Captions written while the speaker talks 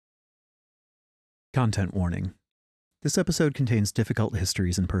Content warning. This episode contains difficult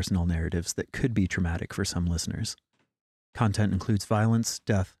histories and personal narratives that could be traumatic for some listeners. Content includes violence,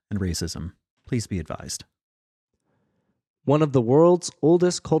 death, and racism. Please be advised. One of the world's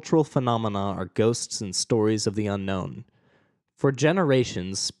oldest cultural phenomena are ghosts and stories of the unknown. For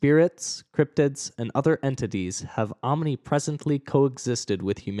generations, spirits, cryptids, and other entities have omnipresently coexisted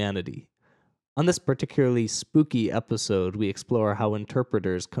with humanity. On this particularly spooky episode, we explore how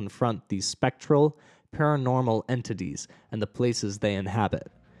interpreters confront these spectral, paranormal entities and the places they inhabit.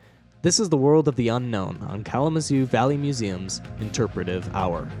 This is the world of the unknown on Kalamazoo Valley Museum's Interpretive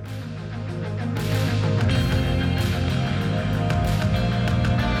Hour.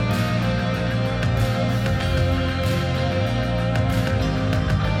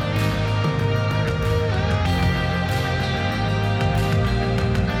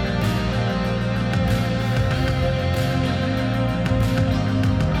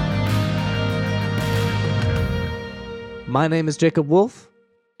 My name is Jacob Wolf.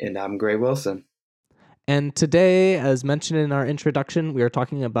 And I'm Gray Wilson. And today, as mentioned in our introduction, we are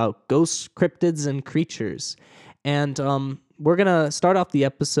talking about ghosts, cryptids, and creatures. And we're going to start off the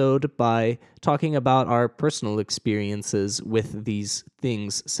episode by talking about our personal experiences with these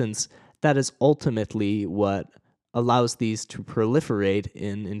things, since that is ultimately what allows these to proliferate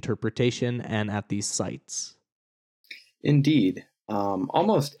in interpretation and at these sites. Indeed.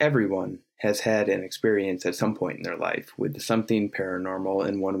 Almost everyone has had an experience at some point in their life with something paranormal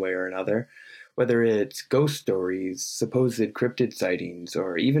in one way or another, whether it's ghost stories, supposed cryptid sightings,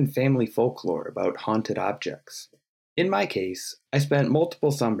 or even family folklore about haunted objects. In my case, I spent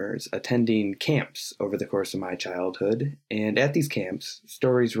multiple summers attending camps over the course of my childhood, and at these camps,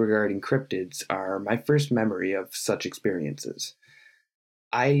 stories regarding cryptids are my first memory of such experiences.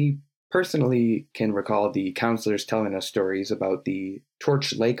 I personally can recall the counselors telling us stories about the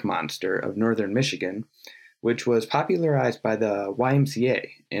Torch Lake monster of northern Michigan, which was popularized by the YMCA,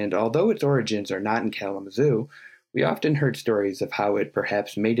 and although its origins are not in Kalamazoo, we often heard stories of how it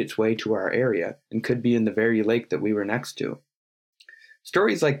perhaps made its way to our area and could be in the very lake that we were next to.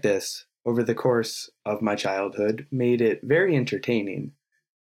 Stories like this, over the course of my childhood, made it very entertaining,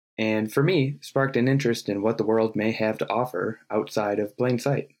 and for me, sparked an interest in what the world may have to offer outside of plain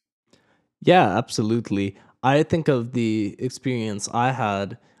sight. Yeah, absolutely. I think of the experience I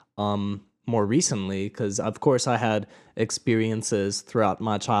had more recently, because of course I had experiences throughout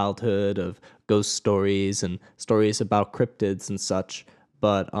my childhood of ghost stories and stories about cryptids and such.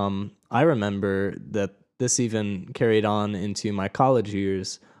 But I remember that this even carried on into my college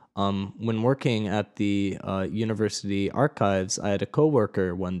years. When working at the university archives, I had a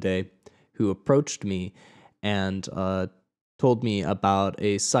coworker one day who approached me and told me about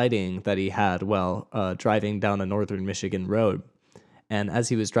a sighting that he had while driving down a northern Michigan road. And as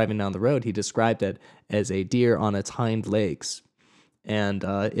he was driving down the road, he described it as a deer on its hind legs. And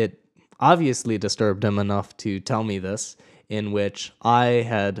it obviously disturbed him enough to tell me this, in which I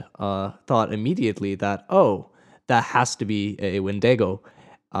had thought immediately that, oh, that has to be a Wendigo,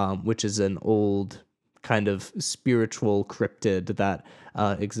 which is an old kind of spiritual cryptid that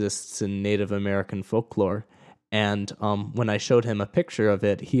exists in Native American folklore. And when I showed him a picture of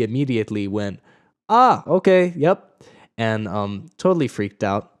it, he immediately went, okay, yep, and totally freaked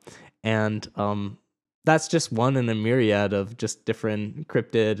out. And that's just one in a myriad of just different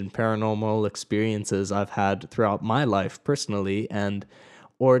cryptid and paranormal experiences I've had throughout my life personally, and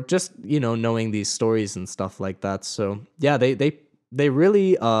or just knowing these stories and stuff like that. So yeah, they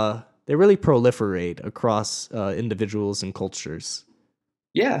really proliferate across individuals and cultures.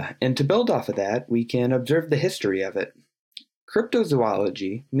 Yeah, and to build off of that, we can observe the history of it.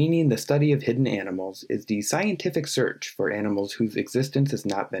 Cryptozoology, meaning the study of hidden animals, is the scientific search for animals whose existence has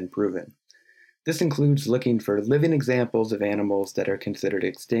not been proven. This includes looking for living examples of animals that are considered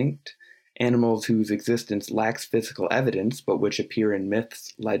extinct, animals whose existence lacks physical evidence but which appear in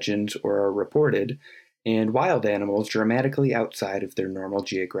myths, legends, or are reported, and wild animals dramatically outside of their normal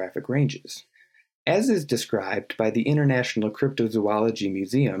geographic ranges. As is described by the International Cryptozoology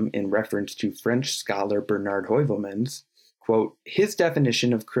Museum in reference to French scholar Bernard Heuvelmans, quote, his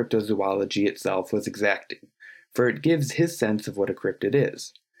definition of cryptozoology itself was exacting, for it gives his sense of what a cryptid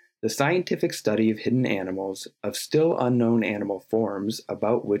is. The scientific study of hidden animals, of still unknown animal forms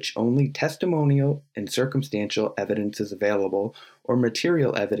about which only testimonial and circumstantial evidence is available, or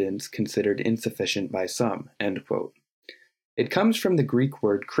material evidence considered insufficient by some, end quote. It comes from the Greek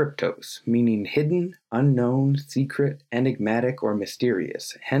word kryptos, meaning hidden, unknown, secret, enigmatic, or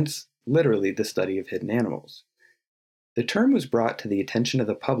mysterious, hence literally the study of hidden animals. The term was brought to the attention of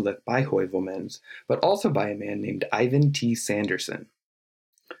the public by Heuvelmans, but also by a man named Ivan T. Sanderson.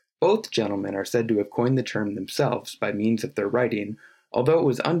 Both gentlemen are said to have coined the term themselves by means of their writing, although it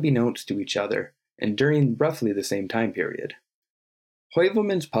was unbeknownst to each other, and during roughly the same time period.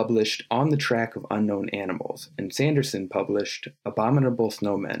 Heuvelmans published On the Track of Unknown Animals, and Sanderson published Abominable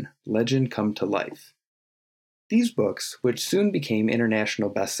Snowmen, Legend Come to Life. These books, which soon became international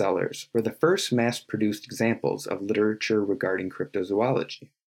bestsellers, were the first mass-produced examples of literature regarding cryptozoology.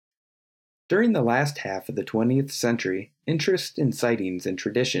 During the last half of the 20th century, interest in sightings and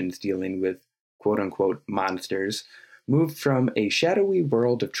traditions dealing with quote-unquote monsters moved from a shadowy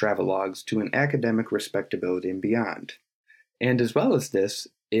world of travelogues to an academic respectability and beyond. And as well as this,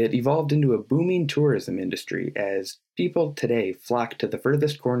 it evolved into a booming tourism industry as people today flock to the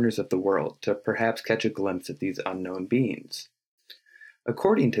furthest corners of the world to perhaps catch a glimpse at these unknown beings.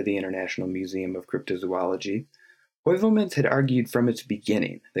 According to the International Museum of Cryptozoology, Heuvelmans had argued from its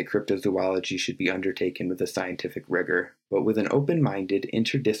beginning that cryptozoology should be undertaken with a scientific rigor, but with an open-minded,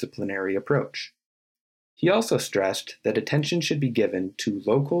 interdisciplinary approach. He also stressed that attention should be given to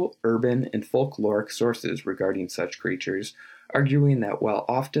local, urban, and folkloric sources regarding such creatures, arguing that while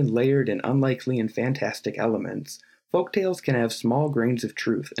often layered in unlikely and fantastic elements, folktales can have small grains of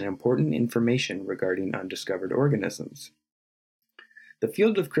truth and important information regarding undiscovered organisms. The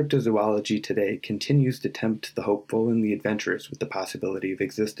field of cryptozoology today continues to tempt the hopeful and the adventurous with the possibility of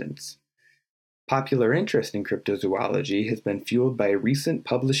existence. Popular interest in cryptozoology has been fueled by a recent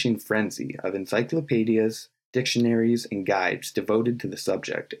publishing frenzy of encyclopedias, dictionaries, and guides devoted to the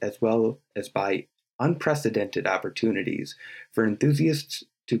subject, as well as by unprecedented opportunities for enthusiasts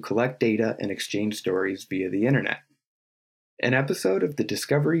to collect data and exchange stories via the internet. An episode of the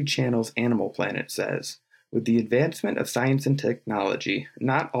Discovery Channel's Animal Planet says, "With the advancement of science and technology,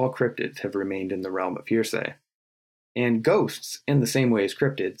 not all cryptids have remained in the realm of hearsay." And ghosts, in the same way as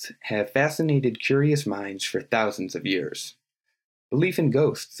cryptids, have fascinated curious minds for thousands of years. Belief in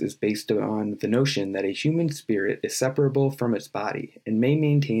ghosts is based on the notion that a human spirit is separable from its body and may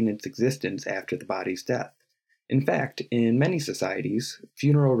maintain its existence after the body's death. In fact, in many societies,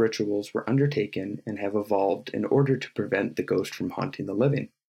 funeral rituals were undertaken and have evolved in order to prevent the ghost from haunting the living.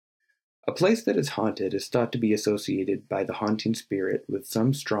 A place that is haunted is thought to be associated by the haunting spirit with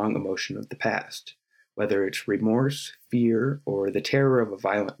some strong emotion of the past, whether it's remorse, fear, or the terror of a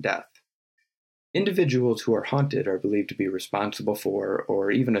violent death. Individuals who are haunted are believed to be responsible for, or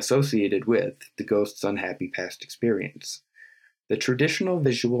even associated with, the ghost's unhappy past experience. The traditional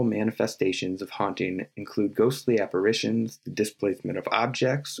visual manifestations of haunting include ghostly apparitions, the displacement of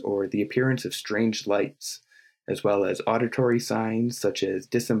objects, or the appearance of strange lights, as well as auditory signs such as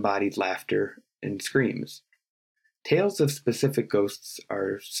disembodied laughter and screams. Tales of specific ghosts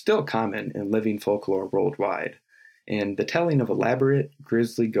are still common in living folklore worldwide, and the telling of elaborate,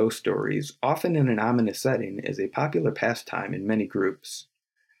 grisly ghost stories, often in an ominous setting, is a popular pastime in many groups.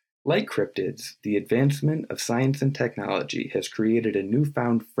 Like cryptids, the advancement of science and technology has created a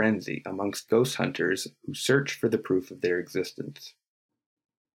newfound frenzy amongst ghost hunters who search for the proof of their existence.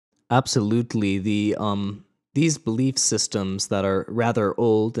 Absolutely. These belief systems that are rather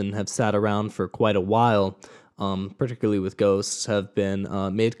old and have sat around for quite a while, particularly with ghosts, have been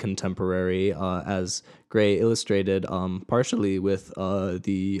made contemporary, as Gray illustrated, partially with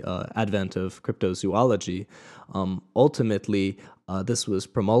the advent of cryptozoology. Ultimately, this was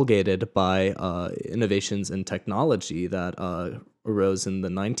promulgated by innovations in technology that arose in the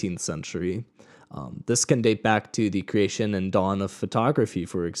 19th century. This can date back to the creation and dawn of photography,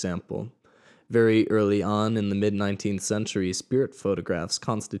 for example. Very early on in the mid-19th century, spirit photographs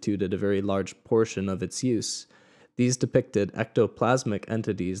constituted a very large portion of its use. These depicted ectoplasmic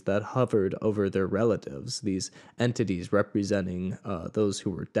entities that hovered over their relatives, these entities representing those who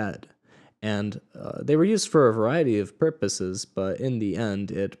were dead. And they were used for a variety of purposes, but in the end,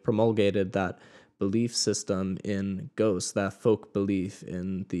 it promulgated that belief system in ghosts, that folk belief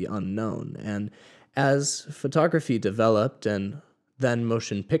in the unknown. And as photography developed and then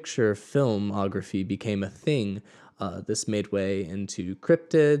motion picture filmography became a thing, this made way into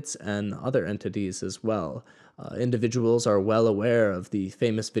cryptids and other entities as well. Individuals are well aware of the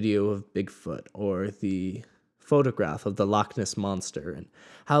famous video of Bigfoot or the photograph of the Loch Ness Monster, and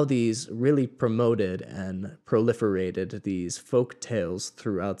how these really promoted and proliferated these folk tales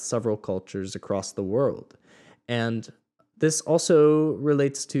throughout several cultures across the world. And this also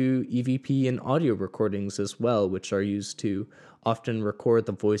relates to EVP and audio recordings as well, which are used to often record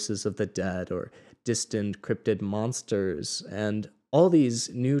the voices of the dead or distant cryptid monsters. And all these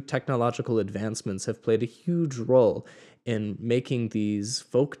new technological advancements have played a huge role in making these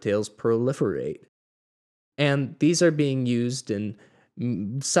folk tales proliferate. And these are being used in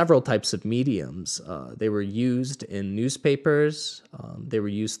several types of mediums. They were used in newspapers, they were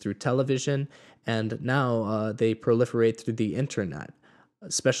used through television, and now they proliferate through the internet,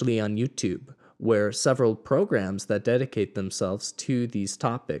 especially on YouTube, where several programs that dedicate themselves to these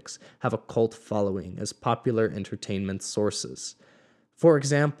topics have a cult following as popular entertainment sources. For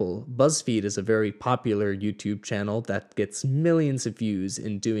example, BuzzFeed is a very popular YouTube channel that gets millions of views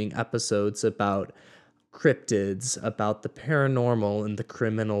in doing episodes about cryptids, about the paranormal and the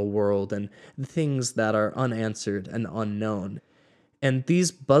criminal world, and the things that are unanswered and unknown. And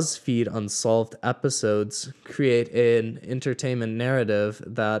these BuzzFeed Unsolved episodes create an entertainment narrative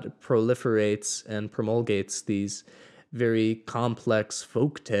that proliferates and promulgates these very complex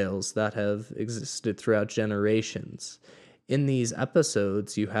folk tales that have existed throughout generations. In these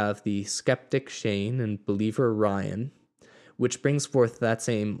episodes, you have the skeptic Shane and believer Ryan, which brings forth that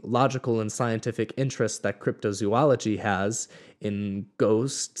same logical and scientific interest that cryptozoology has in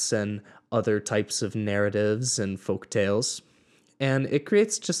ghosts and other types of narratives and folk tales. And it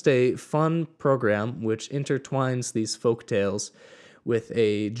creates just a fun program which intertwines these folk tales with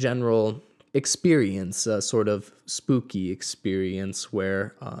a general experience, a sort of spooky experience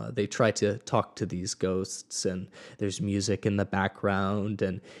where they try to talk to these ghosts, and there's music in the background,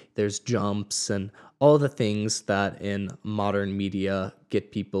 and there's jumps, and all the things that in modern media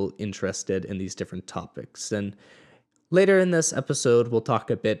get people interested in these different topics. And later in this episode, we'll talk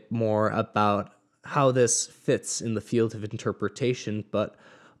a bit more about how this fits in the field of interpretation, but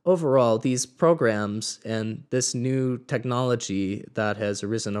overall, these programs and this new technology that has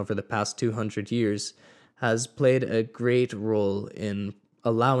arisen over the past 200 years has played a great role in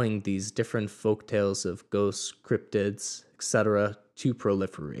allowing these different folk tales of ghosts, cryptids, etc. to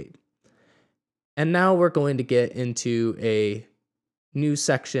proliferate. And now we're going to get into a new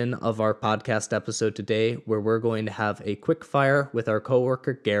section of our podcast episode today where we're going to have a quick fire with our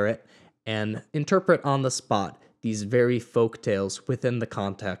coworker Garrett and interpret on the spot these very folk tales within the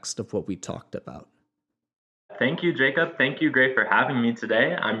context of what we talked about. Thank you, Jacob. Thank you, Gray, for having me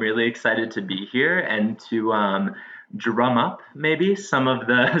today. I'm really excited to be here and to drum up maybe some of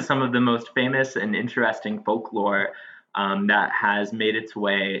the most famous and interesting folklore that has made its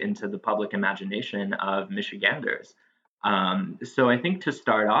way into the public imagination of Michiganders. So I think to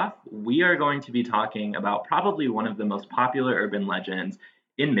start off, we are going to be talking about probably one of the most popular urban legends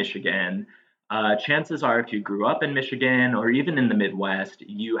in Michigan. Chances are, if you grew up in Michigan or even in the Midwest,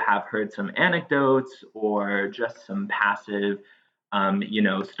 you have heard some anecdotes or just some passive,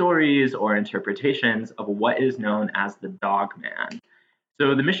 stories or interpretations of what is known as the Dog Man.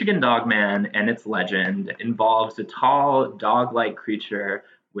 So the Michigan Dog Man and its legend involves a tall, dog-like creature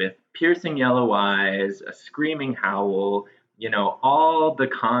with piercing yellow eyes, a screaming howl, all the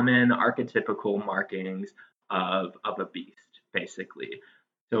common archetypical markings of a beast, basically.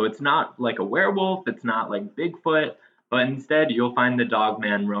 So it's not like a werewolf, it's not like Bigfoot, but instead you'll find the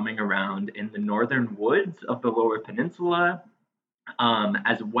Dogman roaming around in the northern woods of the Lower Peninsula,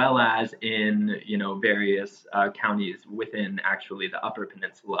 as well as in various counties within actually the Upper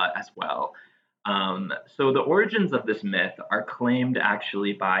Peninsula as well. So the origins of this myth are claimed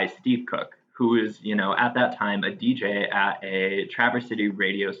actually by Steve Cook, who is at that time a DJ at a Traverse City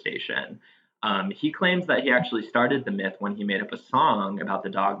radio station. He claims that he actually started the myth when he made up a song about the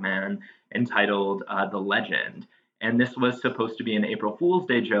Dogman entitled The Legend. And this was supposed to be an April Fool's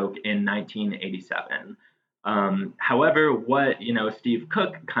Day joke in 1987. However, what Steve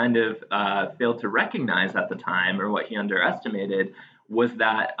Cook kind of failed to recognize at the time, or what he underestimated, was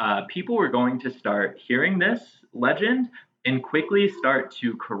that people were going to start hearing this legend and quickly start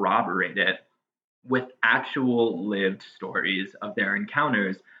to corroborate it with actual lived stories of their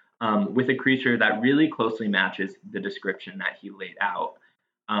encounters with a creature that really closely matches the description that he laid out.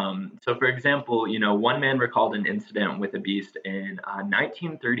 So, for example, one man recalled an incident with a beast in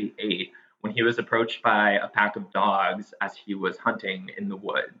 1938 when he was approached by a pack of dogs as he was hunting in the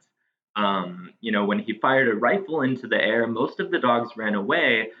woods. When he fired a rifle into the air, most of the dogs ran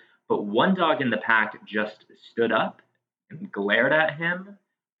away, but one dog in the pack just stood up and glared at him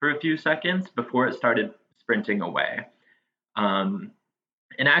for a few seconds before it started sprinting away.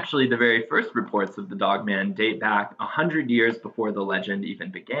 And actually, the very first reports of the Dogman date back 100 years before the legend even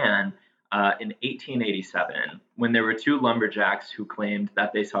began, in 1887, when there were two lumberjacks who claimed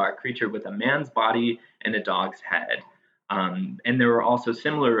that they saw a creature with a man's body and a dog's head. And there were also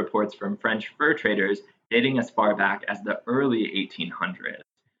similar reports from French fur traders dating as far back as the early 1800s.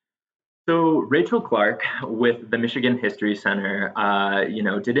 So Rachel Clark with the Michigan History Center,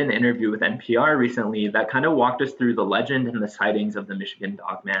 did an interview with NPR recently that kind of walked us through the legend and the sightings of the Michigan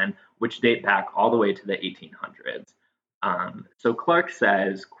Dogman, which date back all the way to the 1800s. So Clark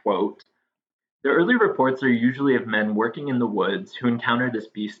says, quote, "The early reports are usually of men working in the woods who encounter this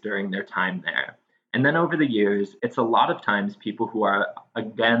beast during their time there. And then over the years, it's a lot of times people who are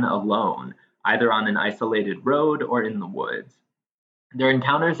again alone, either on an isolated road or in the woods. Their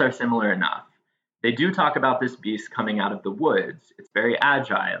encounters are similar enough. They do talk about this beast coming out of the woods. It's very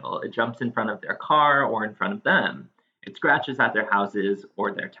agile. It jumps in front of their car or in front of them. It scratches at their houses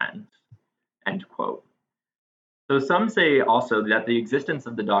or their tents." End quote. So some say also that the existence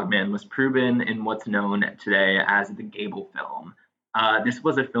of the Dogman was proven in what's known today as the Gable film. This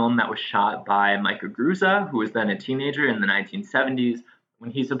was a film that was shot by Mike Agruza, who was then a teenager in the 1970s,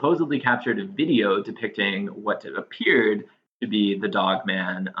 when he supposedly captured a video depicting what appeared to be the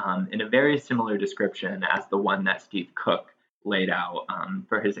Dogman in a very similar description as the one that Steve Cook laid out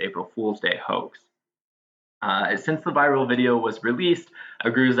for his April Fool's Day hoax. Since the viral video was released,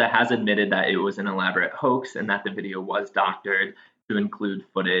 Aguirre has admitted that it was an elaborate hoax and that the video was doctored to include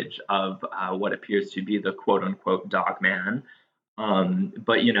footage of what appears to be the quote-unquote Dogman.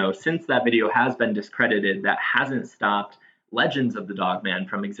 But, since that video has been discredited, that hasn't stopped legends of the Dogman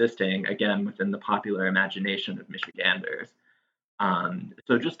from existing, again, within the popular imagination of Michiganders.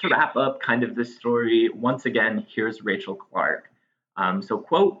 So just to wrap up kind of this story, once again, here's Rachel Clark. So,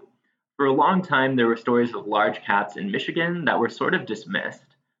 quote, "For a long time, there were stories of large cats in Michigan that were sort of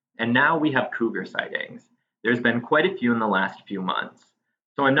dismissed, and now we have cougar sightings. There's been quite a few in the last few months.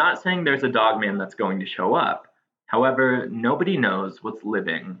 So I'm not saying there's a Dogman that's going to show up. However, nobody knows what's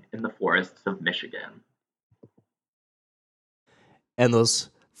living in the forests of Michigan." And those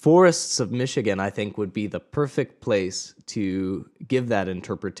forests of Michigan, I think, would be the perfect place to give that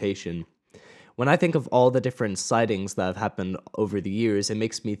interpretation. When I think of all the different sightings that have happened over the years, it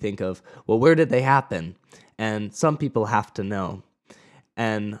makes me think of, well, where did they happen? And some people have to know.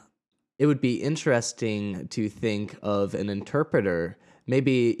 And it would be interesting to think of an interpreter,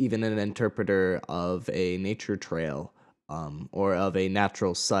 maybe even an interpreter of a nature trail or of a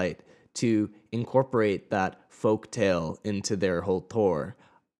natural site, to incorporate that folk tale into their whole tour,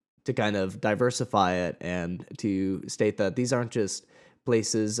 to kind of diversify it and to state that these aren't just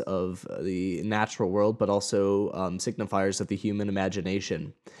places of the natural world, but also signifiers of the human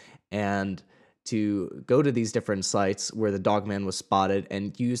imagination. And to go to these different sites where the Dogman was spotted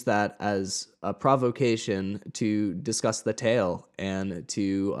and use that as a provocation to discuss the tale and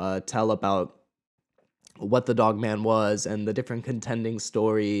to tell about what the Dogman was and the different contending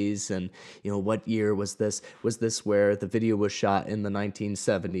stories and, what year was this? Was this where the video was shot in the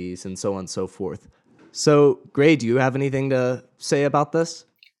 1970s and so on and so forth? So, Gray, do you have anything to say about this?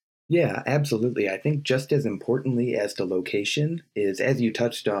 Yeah, absolutely. I think just as importantly as the location is, as you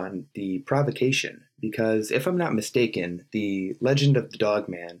touched on, the provocation. Because if I'm not mistaken, the legend of the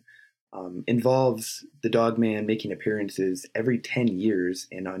Dogman involves the Dogman making appearances every 10 years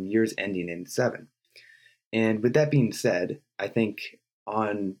and on years ending in 7. And with that being said, I think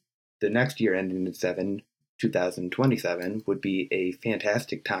on the next year ending in 7, 2027 would be a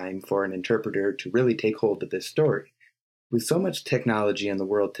fantastic time for an interpreter to really take hold of this story. With so much technology in the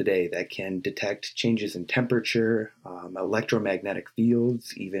world today that can detect changes in temperature, electromagnetic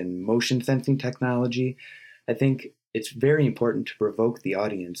fields, even motion sensing technology, I think it's very important to provoke the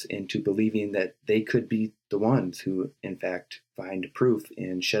audience into believing that they could be the ones who, in fact, find proof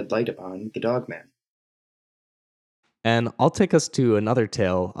and shed light upon the Dogman. And I'll take us to another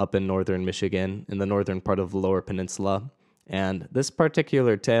tale up in northern Michigan, in the northern part of the Lower Peninsula. And this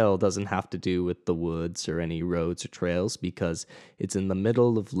particular tale doesn't have to do with the woods or any roads or trails because it's in the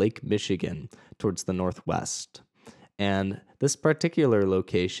middle of Lake Michigan towards the northwest. And this particular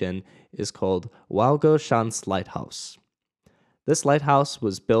location is called Waugoshance Lighthouse. This lighthouse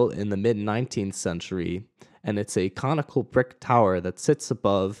was built in the mid-19th century, and it's a conical brick tower that sits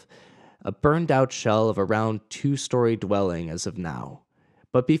above a burned-out shell of around 2-story dwelling as of now.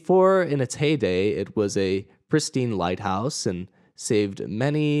 But before, in its heyday, it was a pristine lighthouse and saved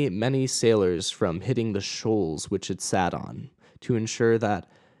many, many sailors from hitting the shoals which it sat on to ensure that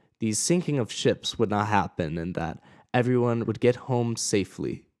these sinking of ships would not happen and that everyone would get home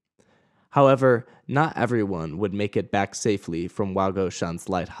safely. However, not everyone would make it back safely from Waugoshance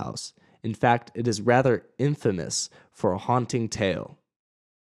Lighthouse. In fact, it is rather infamous for a haunting tale.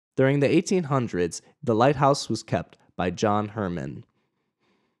 During the 1800s, the lighthouse was kept by John Herman.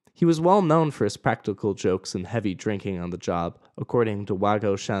 He was well known for his practical jokes and heavy drinking on the job, according to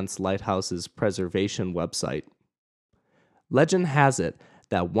Waugoshance Lighthouse's preservation website. Legend has it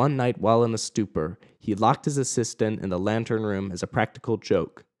that one night while in a stupor, he locked his assistant in the lantern room as a practical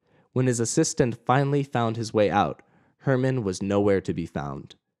joke. When his assistant finally found his way out, Herman was nowhere to be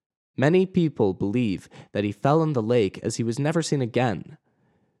found. Many people believe that he fell in the lake as he was never seen again.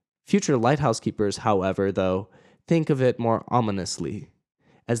 Future lighthouse keepers, however, though, think of it more ominously,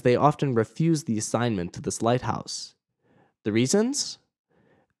 as they often refuse the assignment to this lighthouse. The reasons?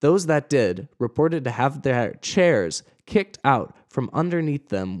 Those that did reported to have their chairs kicked out from underneath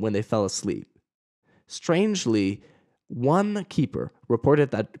them when they fell asleep. Strangely, one keeper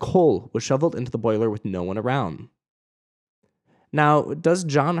reported that coal was shoveled into the boiler with no one around. Now, does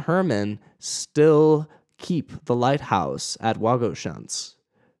John Herman still keep the lighthouse at Wagoshans?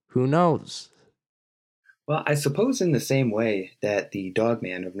 Who knows? Well, I suppose in the same way that the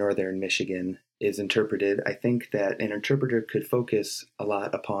Dogman of northern Michigan is interpreted, I think that an interpreter could focus a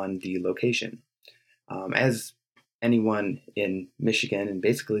lot upon the location. As anyone in Michigan and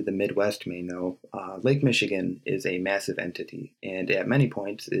basically the Midwest may know, Lake Michigan is a massive entity and at many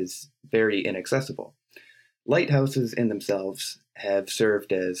points is very inaccessible. Lighthouses in themselves have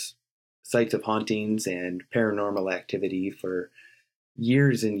served as sites of hauntings and paranormal activity for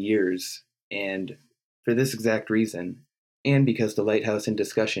years and years, and for this exact reason, and because the lighthouse in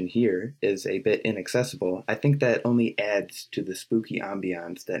discussion here is a bit inaccessible, I think that only adds to the spooky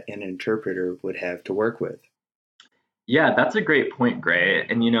ambiance that an interpreter would have to work with. Yeah, that's a great point, Gray.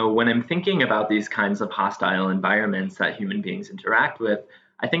 And when I'm thinking about these kinds of hostile environments that human beings interact with,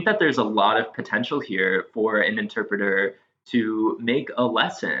 I think that there's a lot of potential here for an interpreter to make a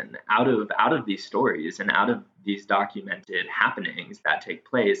lesson out of these stories and out of these documented happenings that take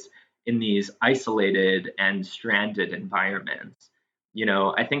place in these isolated and stranded environments.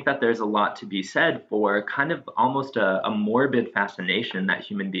 I think that there's a lot to be said for kind of almost a morbid fascination that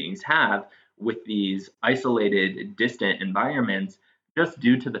human beings have with these isolated, distant environments just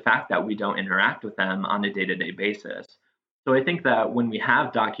due to the fact that we don't interact with them on a day to day basis. So I think that when we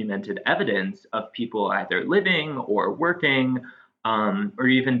have documented evidence of people either living or working or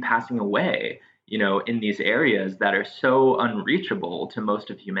even passing away, in these areas that are so unreachable to most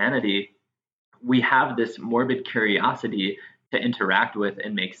of humanity, we have this morbid curiosity to interact with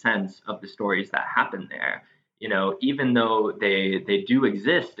and make sense of the stories that happen there. Even though they do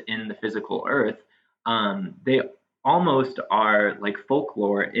exist in the physical earth, they almost are like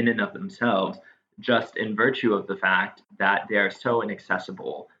folklore in and of themselves, just in virtue of the fact that they are so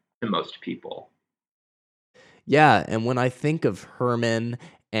inaccessible to most people. Yeah, and when I think of Herman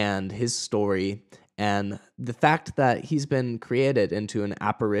and his story, and the fact that he's been created into an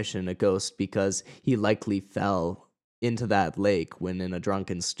apparition, a ghost, because he likely fell into that lake when in a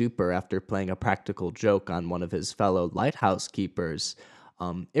drunken stupor after playing a practical joke on one of his fellow lighthouse keepers,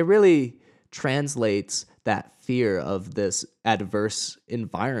 it really translates that fear of this adverse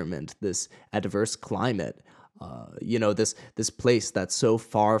environment, this adverse climate. This place that's so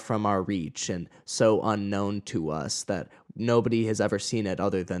far from our reach and so unknown to us that nobody has ever seen it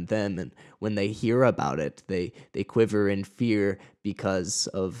other than them. And when they hear about it, they quiver in fear because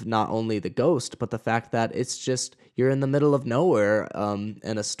of not only the ghost, but the fact that it's just you're in the middle of nowhere, and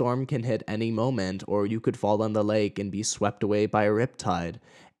a storm can hit any moment, or you could fall in the lake and be swept away by a riptide.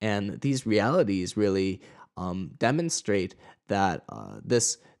 And these realities really demonstrate that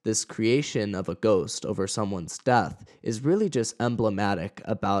this creation of a ghost over someone's death is really just emblematic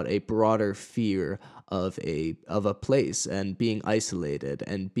about a broader fear of a place and being isolated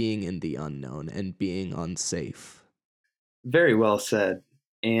and being in the unknown and being unsafe. Very well said.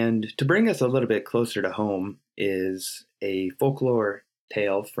 And to bring us a little bit closer to home is a folklore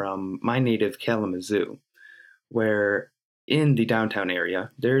tale from my native Kalamazoo, where in the downtown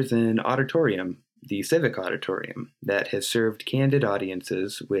area there's an auditorium, the Civic Auditorium, that has served candid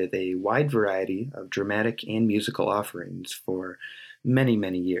audiences with a wide variety of dramatic and musical offerings for many,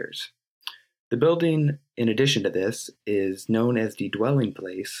 many years. The building, in addition to this, is known as the dwelling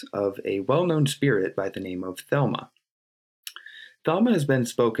place of a well-known spirit by the name of Thelma. Thelma has been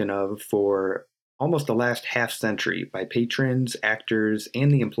spoken of for almost the last half century by patrons, actors,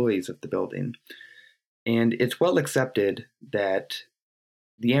 and the employees of the building. And it's well accepted that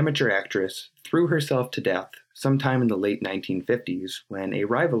the amateur actress threw herself to death sometime in the late 1950s when a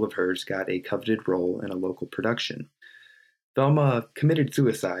rival of hers got a coveted role in a local production. Thelma committed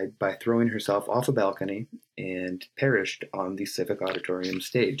suicide by throwing herself off a balcony and perished on the Civic Auditorium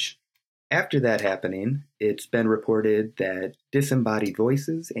stage. After that happening, it's been reported that disembodied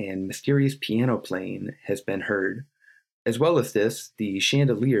voices and mysterious piano playing has been heard. As well as this, the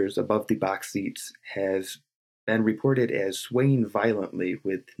chandeliers above the box seats has been reported as swaying violently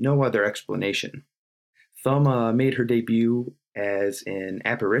with no other explanation. Thelma made her debut as an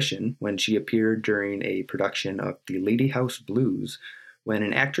apparition when she appeared during a production of The Lady House Blues, when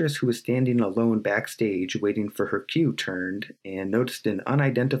an actress who was standing alone backstage waiting for her cue turned and noticed an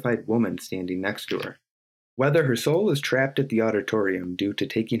unidentified woman standing next to her. Whether her soul is trapped at the auditorium due to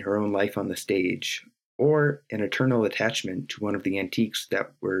taking her own life on the stage, or an eternal attachment to one of the antiques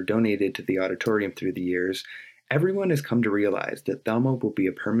that were donated to the auditorium through the years, everyone has come to realize that Thelma will be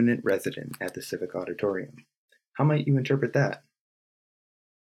a permanent resident at the Civic Auditorium. How might you interpret that?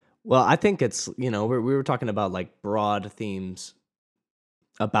 Well, I think it's, we were talking about like broad themes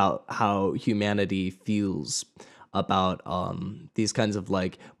about how humanity feels about these kinds of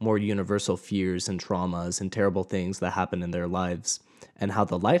like more universal fears and traumas and terrible things that happen in their lives, and how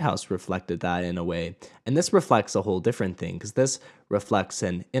the lighthouse reflected that in a way. And this reflects a whole different thing, because this reflects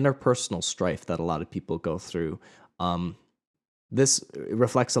an interpersonal strife that a lot of people go through. This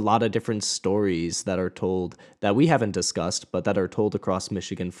reflects a lot of different stories that are told that we haven't discussed, but that are told across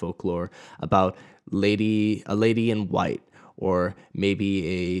Michigan folklore about a lady in white, or maybe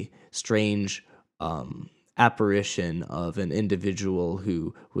a strange apparition of an individual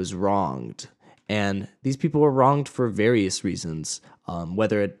who was wronged. And these people were wronged for various reasons,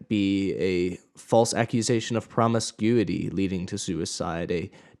 whether it be a false accusation of promiscuity leading to suicide, a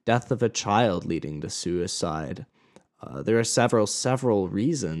death of a child leading to suicide. There are several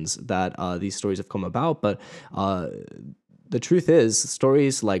reasons that these stories have come about, but the truth is,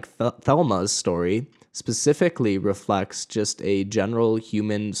 stories like Thelma's story specifically reflects just a general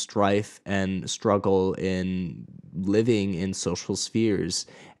human strife and struggle in living in social spheres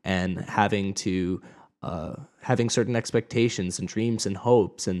and having certain expectations and dreams and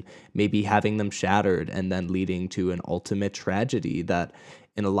hopes, and maybe having them shattered and then leading to an ultimate tragedy that,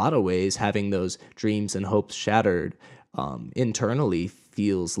 in a lot of ways, having those dreams and hopes shattered internally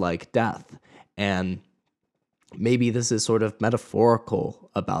feels like death. And maybe this is sort of metaphorical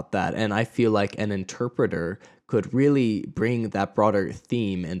about that. And I feel like an interpreter could really bring that broader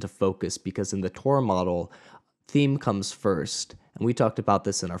theme into focus, because in the Torah model, theme comes first. And we talked about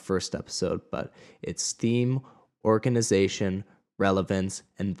this in our first episode, but it's theme, organization, relevance,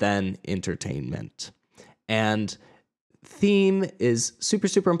 and then entertainment. And theme is super,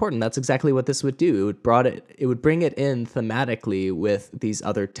 super important. That's exactly what this would do. It would bring it in thematically with these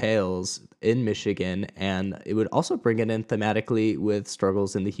other tales in Michigan, and it would also bring it in thematically with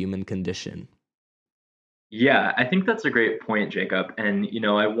struggles in the human condition. Yeah, I think that's a great point, Jacob. And,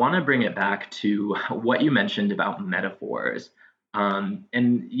 I want to bring it back to what you mentioned about metaphors.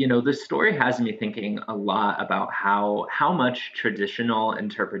 This story has me thinking a lot about how much traditional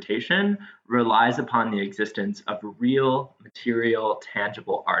interpretation relies upon the existence of real, material,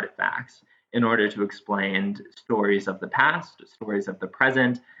 tangible artifacts in order to explain stories of the past, stories of the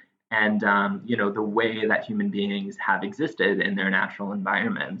present, and the way that human beings have existed in their natural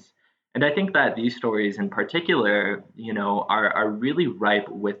environments. And I think that these stories in particular, are really ripe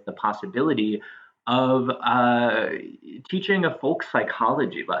with the possibility of teaching a folk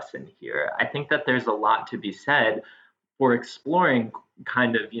psychology lesson here. I think that there's a lot to be said for exploring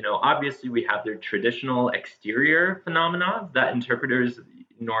kind of, obviously we have the traditional exterior phenomena that interpreters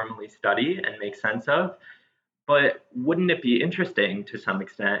normally study and make sense of. But wouldn't it be interesting to some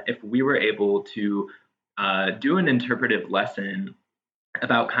extent if we were able to do an interpretive lesson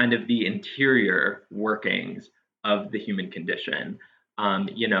about kind of the interior workings of the human condition?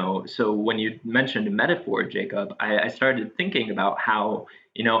 So when you mentioned metaphor, Jacob, I started thinking about how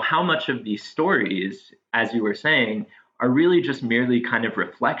much of these stories, as you were saying, are really just merely kind of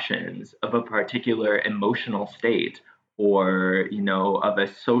reflections of a particular emotional state, or, of a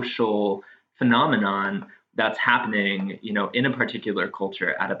social phenomenon that's happening, in a particular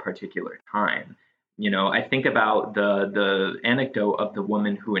culture at a particular time. I think about the anecdote of the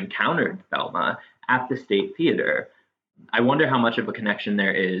woman who encountered Thelma at the State Theater. I wonder how much of a connection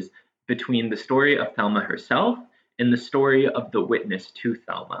there is between the story of Thelma herself and the story of the witness to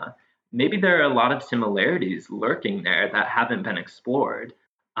Thelma. Maybe there are a lot of similarities lurking there that haven't been explored.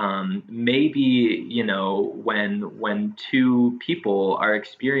 Maybe, when two people are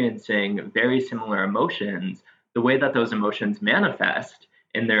experiencing very similar emotions, the way that those emotions manifest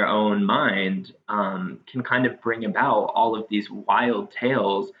in their own mind can kind of bring about all of these wild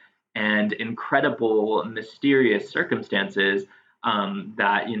tales and incredible, mysterious circumstances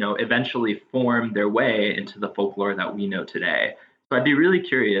that eventually form their way into the folklore that we know today. So I'd be really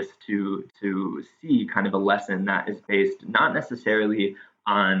curious to see kind of a lesson that is based not necessarily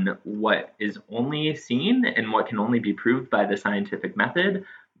on what is only seen and what can only be proved by the scientific method,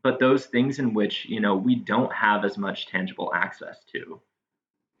 but those things in which we don't have as much tangible access to.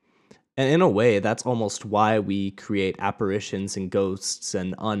 And in a way, that's almost why we create apparitions and ghosts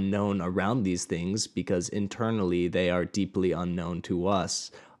and unknown around these things, because internally they are deeply unknown to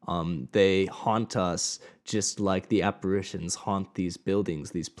us. They haunt us just like the apparitions haunt these buildings,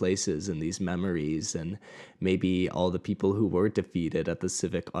 these places, and these memories, and maybe all the people who were defeated at the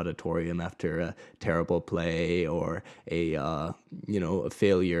Civic Auditorium after a terrible play or a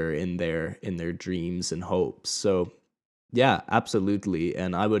failure in their dreams and hopes. So yeah, absolutely.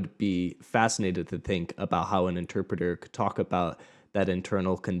 And I would be fascinated to think about how an interpreter could talk about that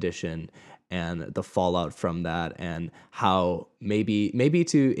internal condition and the fallout from that, and how maybe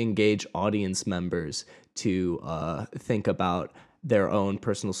to engage audience members to think about their own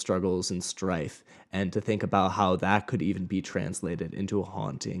personal struggles and strife, and to think about how that could even be translated into a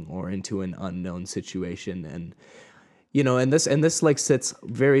haunting or into an unknown situation. And and this like sits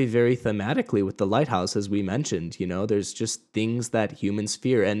very, very thematically with the lighthouse, as we mentioned. There's just things that humans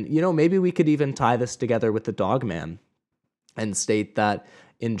fear. And maybe we could even tie this together with the Dog Man and state that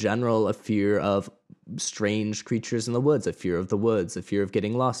in general, a fear of strange creatures in the woods, a fear of the woods, a fear of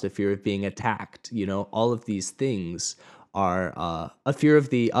getting lost, a fear of being attacked, all of these things are a fear of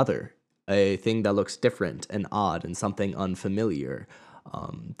the other, a thing that looks different and odd and something unfamiliar.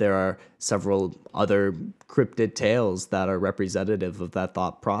 There are several other cryptid tales that are representative of that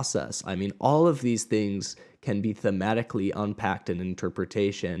thought process. I mean, all of these things can be thematically unpacked in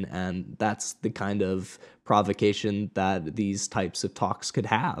interpretation, and that's the kind of provocation that these types of talks could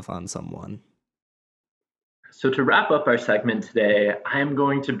have on someone. So to wrap up our segment today, I'm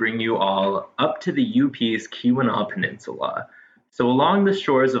going to bring you all up to the UP's Keweenaw Peninsula. So along the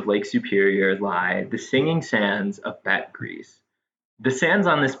shores of Lake Superior lie the singing sands of Betgrease. The sands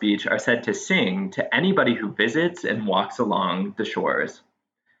on this beach are said to sing to anybody who visits and walks along the shores.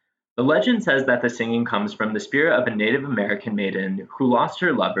 The legend says that the singing comes from the spirit of a Native American maiden who lost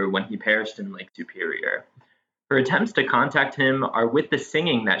her lover when he perished in Lake Superior. Her attempts to contact him are with the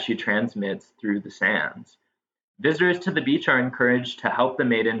singing that she transmits through the sands. Visitors to the beach are encouraged to help the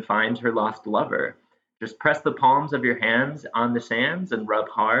maiden find her lost lover. Just press the palms of your hands on the sands and rub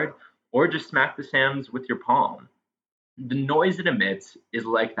hard, or just smack the sands with your palm. The noise it emits is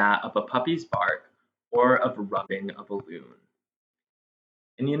like that of a puppy's bark or of rubbing of a loon.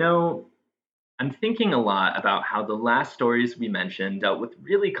 And I'm thinking a lot about how the last stories we mentioned dealt with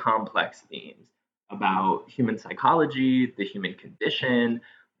really complex themes about human psychology, the human condition,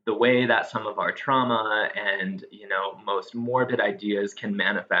 the way that some of our trauma and, most morbid ideas can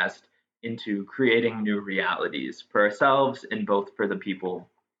manifest into creating new realities for ourselves and both for the people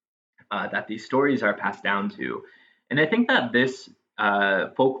that these stories are passed down to. And I think that this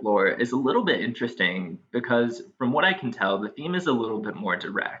folklore is a little bit interesting because, from what I can tell, the theme is a little bit more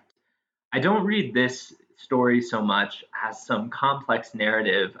direct. I don't read this story so much as some complex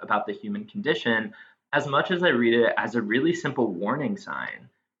narrative about the human condition as much as I read it as a really simple warning sign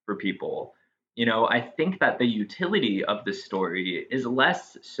for people. I think that the utility of this story is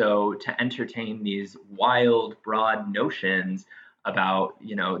less so to entertain these wild, broad notions about,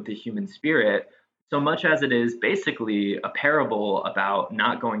 the human spirit, so much as it is basically a parable about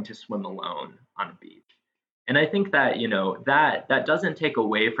not going to swim alone on a beach. And I think that, that doesn't take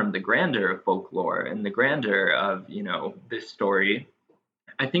away from the grandeur of folklore and the grandeur of, this story.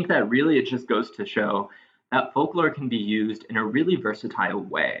 I think that really it just goes to show that folklore can be used in a really versatile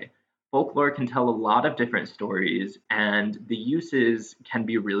way. Folklore can tell a lot of different stories, and the uses can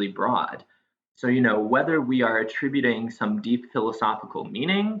be really broad. So, whether we are attributing some deep philosophical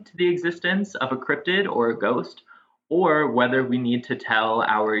meaning to the existence of a cryptid or a ghost, or whether we need to tell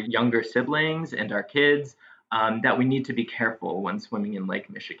our younger siblings and our kids that we need to be careful when swimming in Lake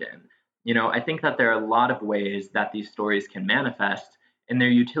Michigan. I think that there are a lot of ways that these stories can manifest, and their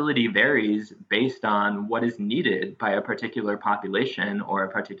utility varies based on what is needed by a particular population or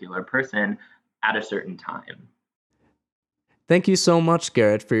a particular person at a certain time. Thank you so much,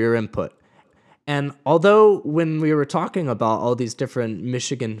 Garrett, for your input. And although when we were talking about all these different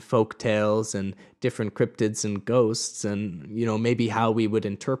Michigan folk tales and different cryptids and ghosts, and maybe how we would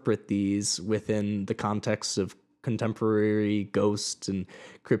interpret these within the context of contemporary ghost and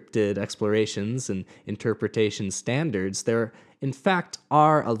cryptid explorations and interpretation standards, there in fact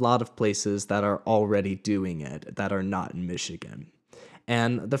are a lot of places that are already doing it that are not in Michigan.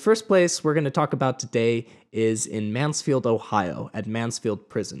 And the first place we're going to talk about today is in Mansfield, Ohio, at Mansfield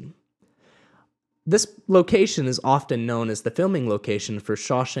Prison. This location is often known as the filming location for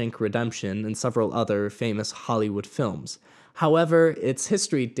Shawshank Redemption and several other famous Hollywood films. However, its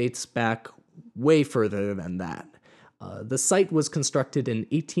history dates back way further than that. The site was constructed in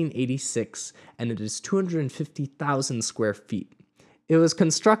 1886, and it is 250,000 square feet. It was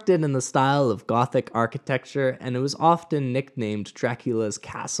constructed in the style of Gothic architecture, and it was often nicknamed Dracula's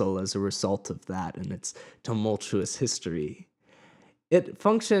Castle as a result of that and its tumultuous history. It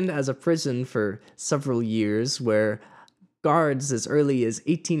functioned as a prison for several years, where guards as early as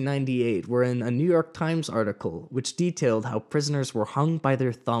 1898 were in a New York Times article which detailed how prisoners were hung by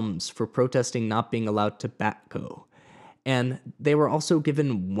their thumbs for protesting not being allowed tobacco, and they were also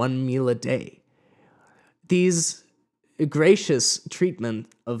given one meal a day. These gracious treatment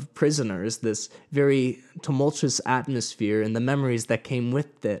of prisoners, this very tumultuous atmosphere, and the memories that came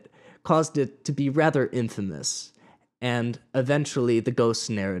with it, caused it to be rather infamous. And eventually the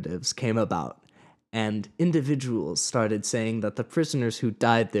ghost narratives came about, and individuals started saying that the prisoners who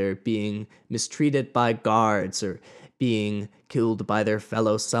died there being mistreated by guards or being killed by their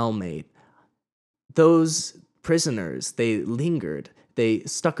fellow cellmate, those prisoners, they lingered. They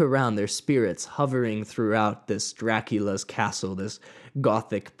stuck around, their spirits hovering throughout this Dracula's castle, this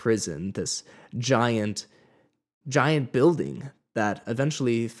Gothic prison, this giant building that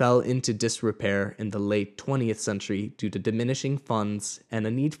eventually fell into disrepair in the late 20th century due to diminishing funds and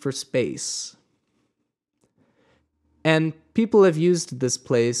a need for space. And people have used this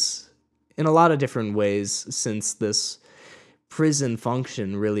place in a lot of different ways since this prison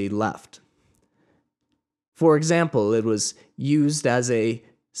function really left. For example, it was used as a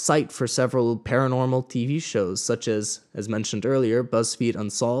site for several paranormal TV shows, such as mentioned earlier, BuzzFeed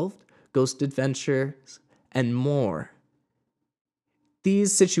Unsolved, Ghost Adventures, and more.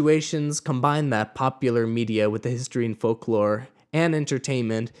 These situations combine that popular media with the history and folklore and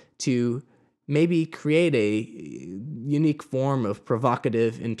entertainment to maybe create a unique form of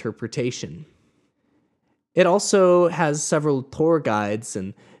provocative interpretation. It also has several tour guides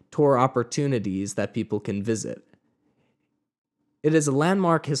and tour opportunities that people can visit. It is a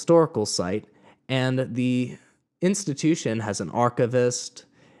landmark historical site, and the institution has an archivist,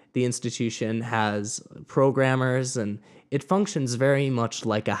 the institution has programmers, and it functions very much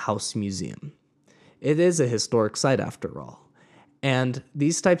like a house museum. It is a historic site after all. And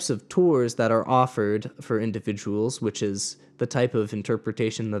these types of tours that are offered for individuals, which is the type of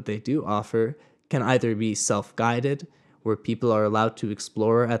interpretation that they do offer, can either be self-guided, where people are allowed to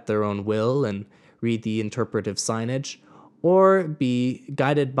explore at their own will and read the interpretive signage, or be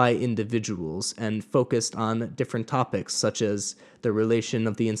guided by individuals and focused on different topics, such as the relation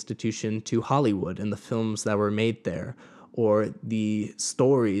of the institution to Hollywood and the films that were made there, or the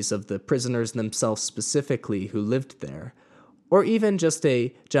stories of the prisoners themselves specifically who lived there, or even just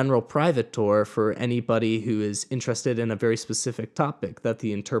a general private tour for anybody who is interested in a very specific topic that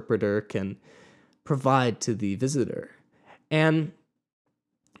the interpreter can provide to the visitor. And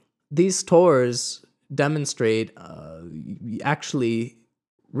these tours demonstrate actually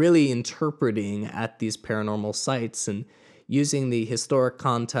really interpreting at these paranormal sites and using the historic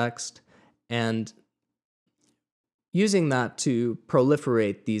context and using that to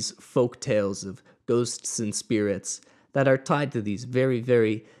proliferate these folk tales of ghosts and spirits that are tied to these very,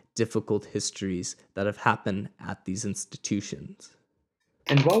 very difficult histories that have happened at these institutions.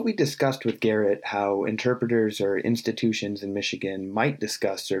 And while we discussed with Garrett how interpreters or institutions in Michigan might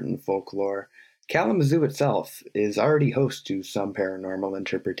discuss certain folklore, Kalamazoo itself is already host to some paranormal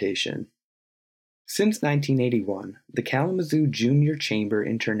interpretation. Since 1981, the Kalamazoo Junior Chamber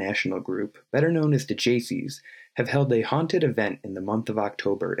International Group, better known as the Jaycees, have held a haunted event in the month of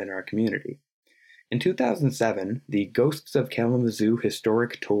October in our community. In 2007, the Ghosts of Kalamazoo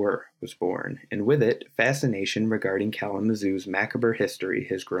Historic Tour was born, and with it, fascination regarding Kalamazoo's macabre history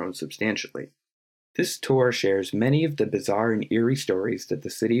has grown substantially. This tour shares many of the bizarre and eerie stories that the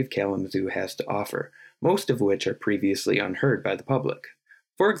city of Kalamazoo has to offer, most of which are previously unheard by the public.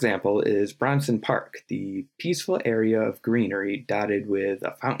 For example is Bronson Park, the peaceful area of greenery dotted with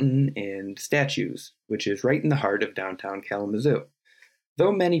a fountain and statues, which is right in the heart of downtown Kalamazoo.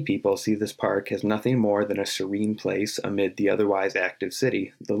 Though many people see this park as nothing more than a serene place amid the otherwise active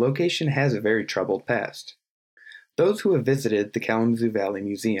city, the location has a very troubled past. Those who have visited the Kalamazoo Valley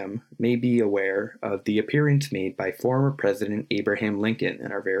Museum may be aware of the appearance made by former President Abraham Lincoln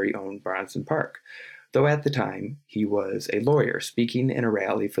in our very own Bronson Park, though at the time he was a lawyer speaking in a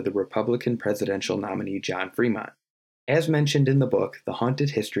rally for the Republican presidential nominee John Fremont. As mentioned in the book, The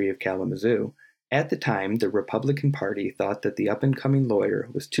Haunted History of Kalamazoo, at the time, the Republican Party thought that the up-and-coming lawyer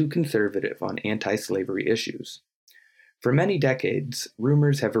was too conservative on anti-slavery issues. For many decades,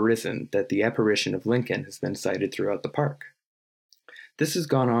 rumors have arisen that the apparition of Lincoln has been sighted throughout the park. This has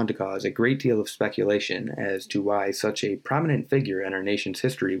gone on to cause a great deal of speculation as to why such a prominent figure in our nation's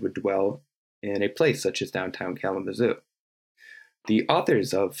history would dwell in a place such as downtown Kalamazoo. The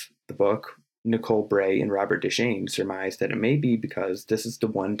authors of the book Nicole Bray and Robert Deschênes surmise that it may be because this is the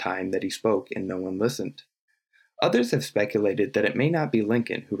one time that he spoke and no one listened. Others have speculated that it may not be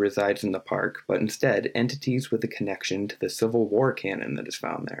Lincoln who resides in the park, but instead entities with a connection to the Civil War cannon that is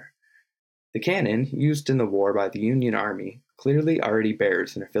found there. The cannon, used in the war by the Union Army, clearly already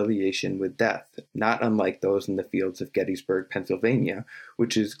bears an affiliation with death, not unlike those in the fields of Gettysburg, Pennsylvania,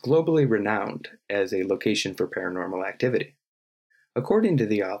 which is globally renowned as a location for paranormal activity. According to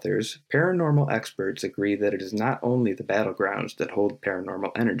the authors, paranormal experts agree that it is not only the battlegrounds that hold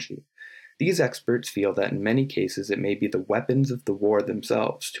paranormal energy. These experts feel that in many cases it may be the weapons of the war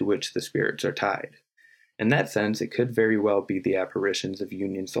themselves to which the spirits are tied. In that sense, it could very well be the apparitions of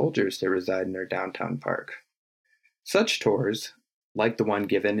Union soldiers that reside in our downtown park. Such tours, like the one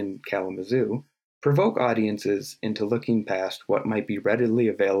given in Kalamazoo, provoke audiences into looking past what might be readily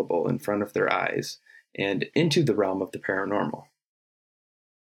available in front of their eyes and into the realm of the paranormal.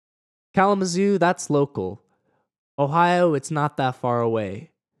 Kalamazoo, that's local. Ohio, it's not that far away.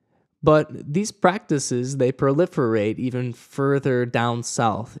 But these practices, they proliferate even further down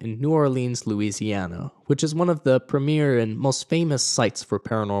south in New Orleans, Louisiana, which is one of the premier and most famous sites for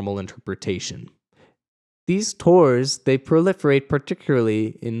paranormal interpretation. These tours, they proliferate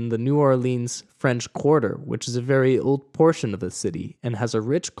particularly in the New Orleans French Quarter, which is a very old portion of the city and has a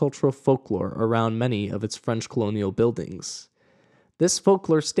rich cultural folklore around many of its French colonial buildings. This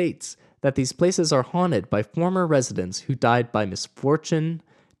folklore states that these places are haunted by former residents who died by misfortune,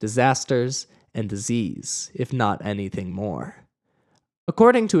 disasters, and disease, if not anything more.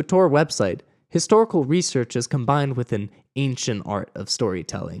 According to a tour website, historical research is combined with an ancient art of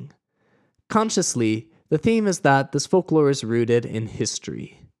storytelling. Consciously, the theme is that this folklore is rooted in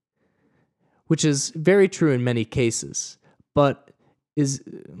history, which is very true in many cases, but is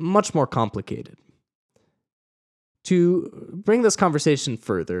much more complicated. To bring this conversation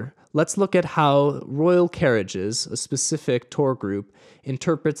further, let's look at how Royal Carriages, a specific tour group,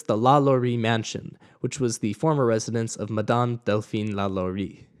 interprets the Lalaurie Mansion, which was the former residence of Madame Delphine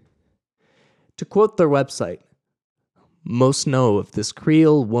Lalaurie. To quote their website, "Most know of this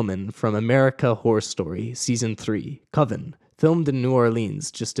Creole woman from America Horror Story, Season 3, Coven, filmed in New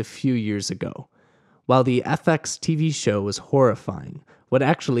Orleans just a few years ago. While the FX TV show was horrifying, what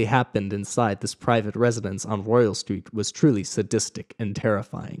actually happened inside this private residence on Royal Street was truly sadistic and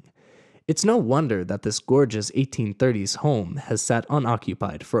terrifying. It's no wonder that this gorgeous 1830s home has sat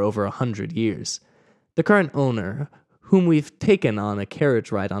unoccupied for over 100 years. The current owner, whom we've taken on a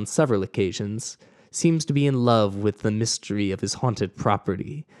carriage ride on several occasions, seems to be in love with the mystery of his haunted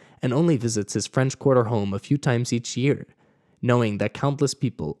property and only visits his French Quarter home a few times each year, knowing that countless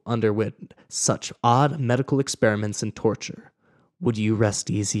people underwent such odd medical experiments and torture. Would you rest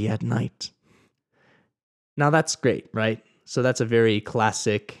easy at night?" Now that's great, right? So that's a very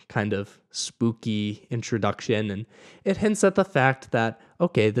classic kind of spooky introduction, and it hints at the fact that,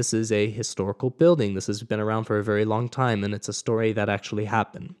 okay, this is a historical building, this has been around for a very long time, and it's a story that actually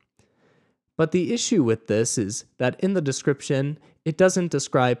happened. But the issue with this is that in the description, it doesn't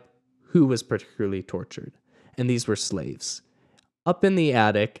describe who was particularly tortured, and these were slaves. Up in the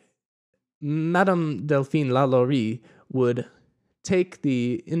attic, Madame Delphine Lalaurie would take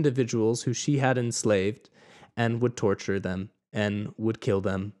the individuals who she had enslaved and would torture them and would kill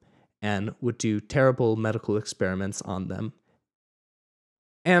them and would do terrible medical experiments on them.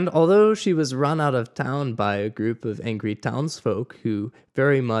 And although she was run out of town by a group of angry townsfolk who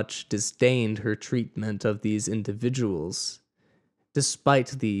very much disdained her treatment of these individuals,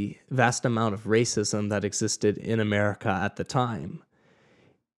 despite the vast amount of racism that existed in America at the time,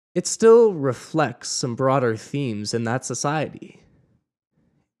 it still reflects some broader themes in that society.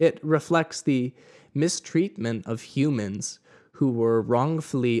 It reflects the mistreatment of humans who were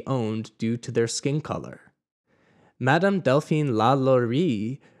wrongfully owned due to their skin color. Madame Delphine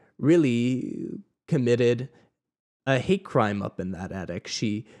Lalaurie really committed a hate crime up in that attic.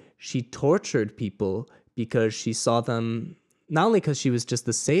 She tortured people because she saw them, not only because she was just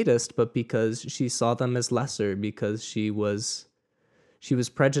a sadist, but because she saw them as lesser, because she was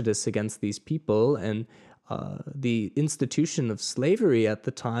prejudiced against these people, and the institution of slavery at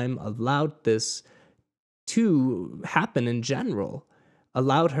the time allowed this to happen in general,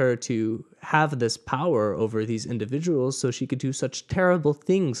 allowed her to have this power over these individuals so she could do such terrible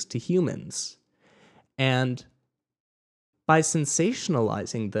things to humans. And by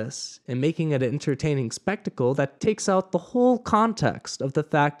sensationalizing this and making it an entertaining spectacle, that takes out the whole context of the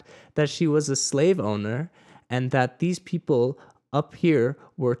fact that she was a slave owner and that these people up here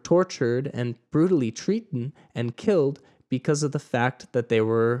were tortured and brutally treated and killed because of the fact that they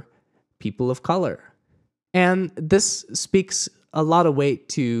were people of color. And this speaks a lot of weight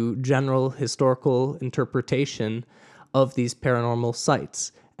to general historical interpretation of these paranormal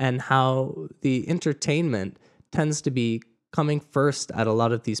sites and how the entertainment tends to be coming first at a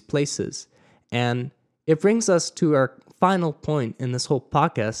lot of these places. And it brings us to our final point in this whole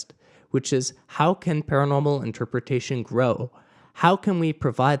podcast, which is how can paranormal interpretation grow? How can we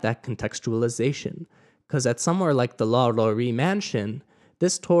provide that contextualization? Because at somewhere like the La Laurie Mansion,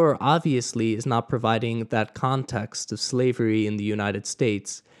 this tour obviously is not providing that context of slavery in the United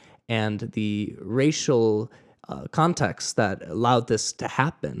States and the racial context that allowed this to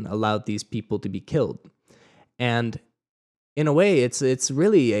happen, allowed these people to be killed. And in a way, it's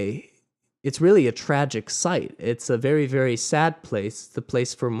really a tragic sight. It's a very, very sad place, the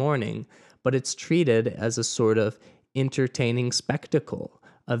place for mourning, but it's treated as a sort of entertaining spectacle,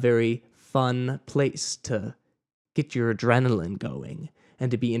 a very fun place to get your adrenaline going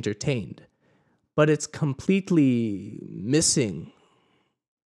and to be entertained. But it's completely missing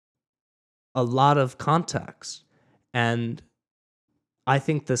a lot of context. And I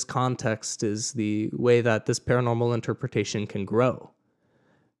think this context is the way that this paranormal interpretation can grow.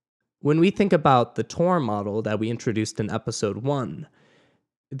 When we think about the TOR model that we introduced in episode 1,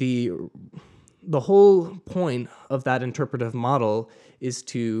 the whole point of that interpretive model is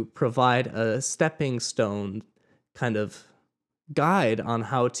to provide a stepping stone kind of guide on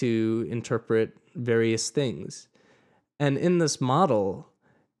how to interpret various things. And in this model,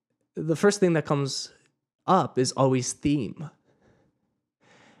 the first thing that comes up is always theme.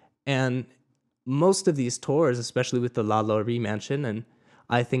 And most of these tours, especially with the La Laurie Mansion, and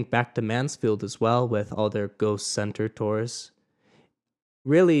I think back to Mansfield as well with all their ghost center tours,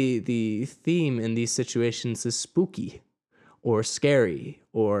 really the theme in these situations is spooky or scary,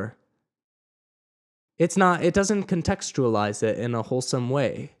 or it doesn't contextualize it in a wholesome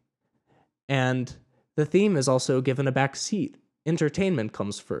way. And the theme is also given a back seat. Entertainment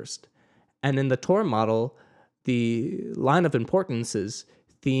comes first. And in the TOR model, the line of importance is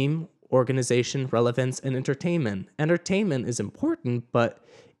theme, organization, relevance, and entertainment. Entertainment is important, but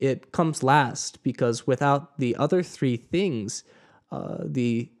it comes last because without the other three things,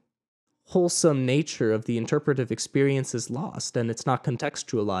 the wholesome nature of the interpretive experience is lost and it's not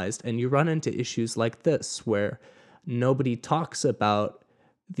contextualized. And you run into issues like this where nobody talks about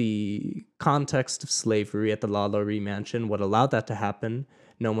the context of slavery at the La Laurie Mansion, what allowed that to happen.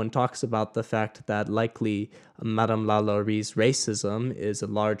 No one talks about the fact that likely Madame La Laurie's racism is a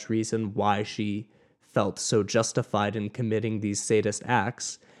large reason why she felt so justified in committing these sadist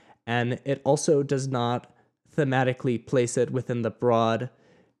acts. And it also does not thematically place it within the broad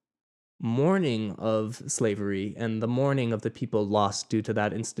mourning of slavery and the mourning of the people lost due to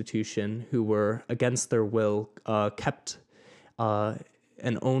that institution who were against their will kept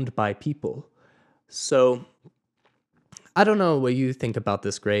and owned by people. So I don't know what you think about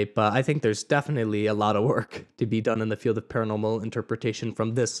this, Gray, but I think there's definitely a lot of work to be done in the field of paranormal interpretation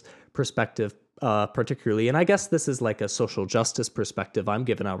from this perspective, particularly. And I guess this is like a social justice perspective I'm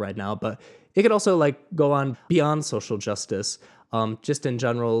giving out right now, but it could also like go on beyond social justice, just in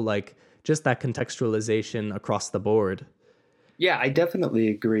general, like just that contextualization across the board. Yeah, I definitely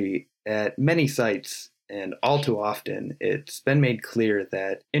agree. At many sites, and all too often, it's been made clear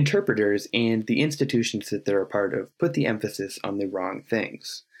that interpreters and the institutions that they're a part of put the emphasis on the wrong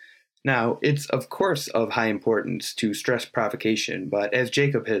things. Now, it's of course of high importance to stress provocation, but as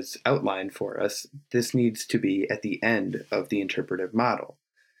Jacob has outlined for us, this needs to be at the end of the interpretive model.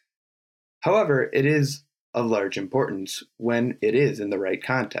 However, it is of large importance when it is in the right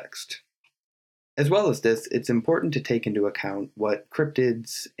context. As well as this, it's important to take into account what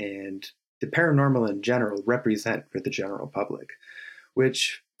cryptids and the paranormal in general represent for the general public,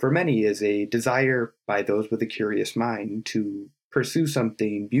 which for many is a desire by those with a curious mind to pursue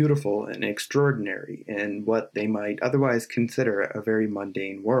something beautiful and extraordinary in what they might otherwise consider a very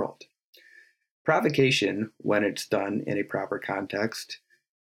mundane world. Provocation, when it's done in a proper context,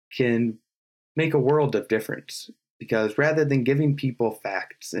 can make a world of difference, because rather than giving people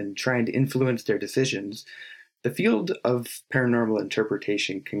facts and trying to influence their decisions, the field of paranormal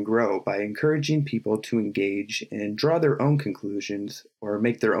interpretation can grow by encouraging people to engage and draw their own conclusions or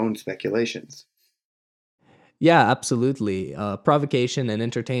make their own speculations. Yeah, absolutely. Provocation and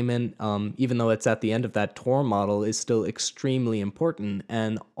entertainment, even though it's at the end of that TOR model, is still extremely important.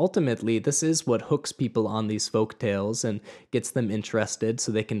 And ultimately, this is what hooks people on these folk tales and gets them interested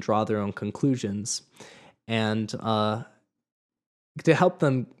so they can draw their own conclusions. And to help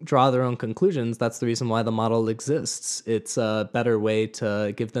them draw their own conclusions, that's the reason why the model exists. It's a better way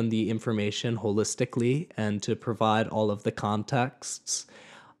to give them the information holistically and to provide all of the contexts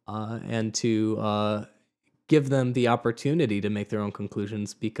and to give them the opportunity to make their own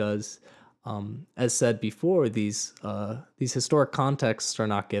conclusions because, as said before, these historic contexts are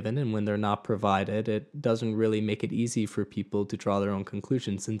not given, and when they're not provided, it doesn't really make it easy for people to draw their own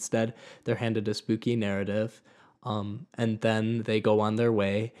conclusions. Instead, they're handed a spooky narrative, and then they go on their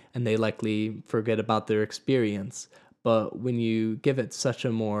way, and they likely forget about their experience. But when you give it such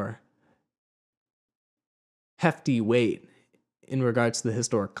a more hefty weight in regards to the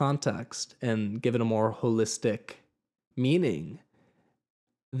historic context and give it a more holistic meaning,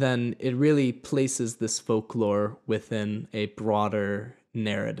 then it really places this folklore within a broader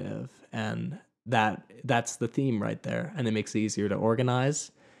narrative. And that's the theme right there. And it makes it easier to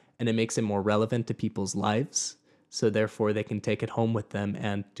organize, and it makes it more relevant to people's lives. So therefore they can take it home with them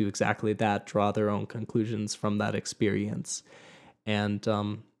and do exactly that, draw their own conclusions from that experience. And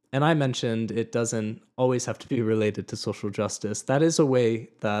I mentioned it doesn't always have to be related to social justice. That is a way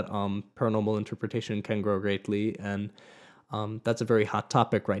that paranormal interpretation can grow greatly, and that's a very hot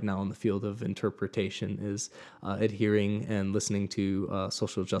topic right now in the field of interpretation, is adhering and listening to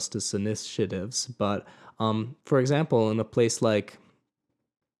social justice initiatives. But for example, in a place like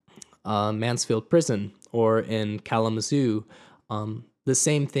Mansfield Prison or in Kalamazoo, the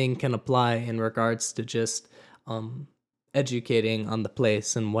same thing can apply in regards to just educating on the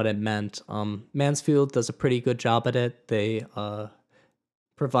place and what it meant. Mansfield does a pretty good job at it. They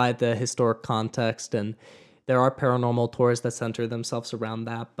provide the historic context, and there are paranormal tours that center themselves around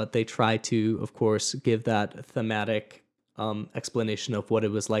that, but they try to, of course, give that thematic explanation of what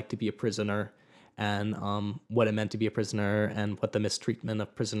it was like to be a prisoner, and what it meant to be a prisoner, and what the mistreatment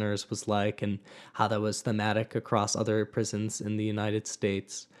of prisoners was like, and how that was thematic across other prisons in the United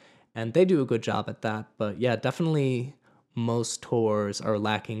States. And they do a good job at that. But yeah, definitely most tours are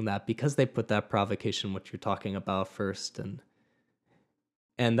lacking that because they put that provocation, what you're talking about, first.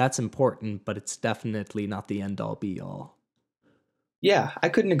 And that's important, but it's definitely not the end all be all. Yeah, I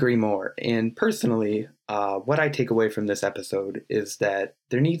couldn't agree more. And personally, what I take away from this episode is that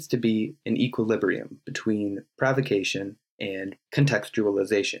there needs to be an equilibrium between provocation and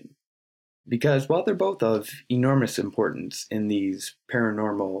contextualization. Because while they're both of enormous importance in these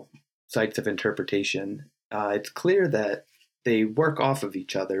paranormal sites of interpretation, it's clear that they work off of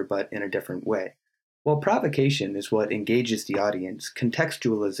each other, but in a different way. While provocation is what engages the audience,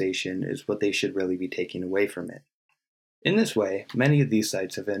 contextualization is what they should really be taking away from it. In this way, many of these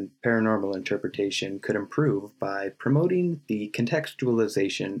sites of paranormal interpretation could improve by promoting the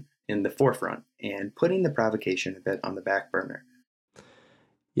contextualization in the forefront and putting the provocation a bit on the back burner.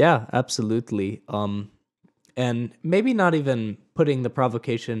 Yeah, absolutely. And maybe not even putting the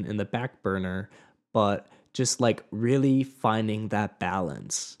provocation in the back burner, but just like really finding that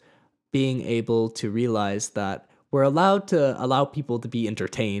balance, being able to realize that we're allowed to allow people to be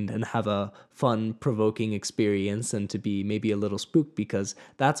entertained and have a fun, provoking experience, and to be maybe a little spooked, because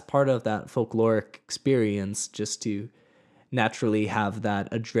that's part of that folkloric experience, just to naturally have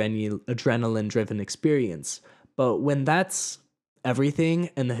that adrenaline-driven experience. But when that's everything,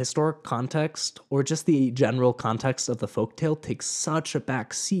 and the historic context or just the general context of the folktale takes such a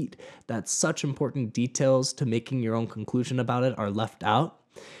back seat that such important details to making your own conclusion about it are left out,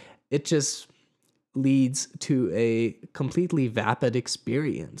 it just leads to a completely vapid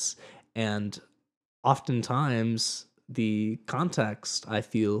experience. And oftentimes the context, I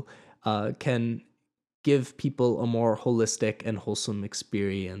feel, can give people a more holistic and wholesome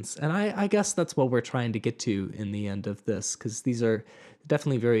experience. And I guess that's what we're trying to get to in the end of this, because these are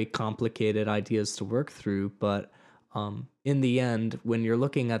definitely very complicated ideas to work through. But in the end, when you're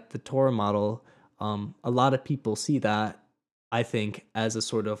looking at the Torah model, a lot of people see that, I think, as a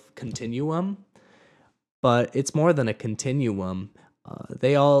sort of continuum. But it's more than a continuum.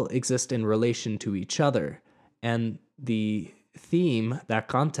 They all exist in relation to each other. And the theme, that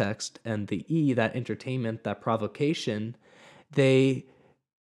context, and the E, that entertainment, that provocation, they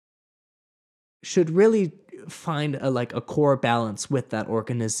should really find a core balance with that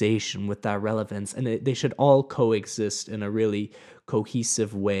organization, with that relevance, and they should all coexist in a really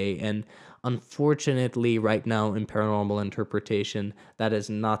cohesive way. And unfortunately, right now in paranormal interpretation, that is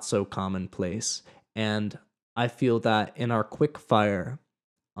not so commonplace. And I feel that in our quick fire,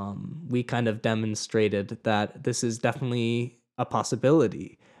 we kind of demonstrated that this is definitely a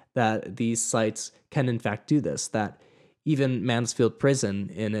possibility, that these sites can in fact do this, that even Mansfield Prison,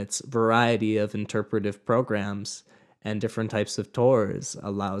 in its variety of interpretive programs and different types of tours,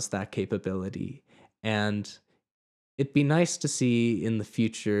 allows that capability. And it'd be nice to see in the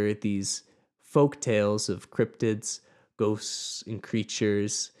future these folk tales of cryptids, ghosts, and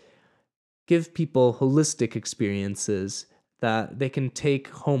creatures give people holistic experiences that they can take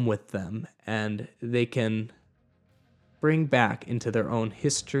home with them, and they can bring back into their own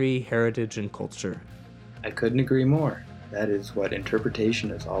history, heritage, and culture. I couldn't agree more. That is what interpretation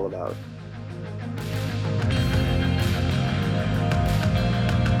is all about.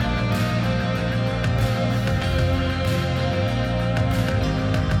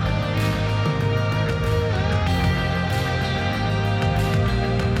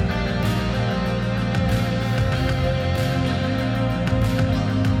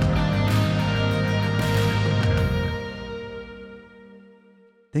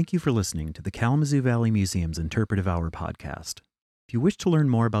 Thank you for listening to the Kalamazoo Valley Museum's Interpretive Hour podcast. If you wish to learn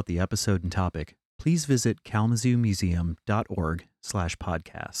more about the episode and topic, please visit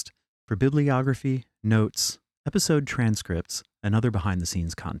kalamazoomuseum.org/podcast for bibliography, notes, episode transcripts, and other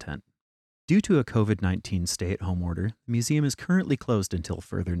behind-the-scenes content. Due to a COVID-19 stay-at-home order, the museum is currently closed until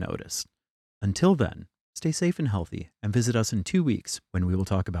further notice. Until then, stay safe and healthy, and visit us in 2 weeks when we will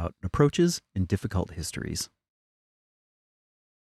talk about approaches in difficult histories.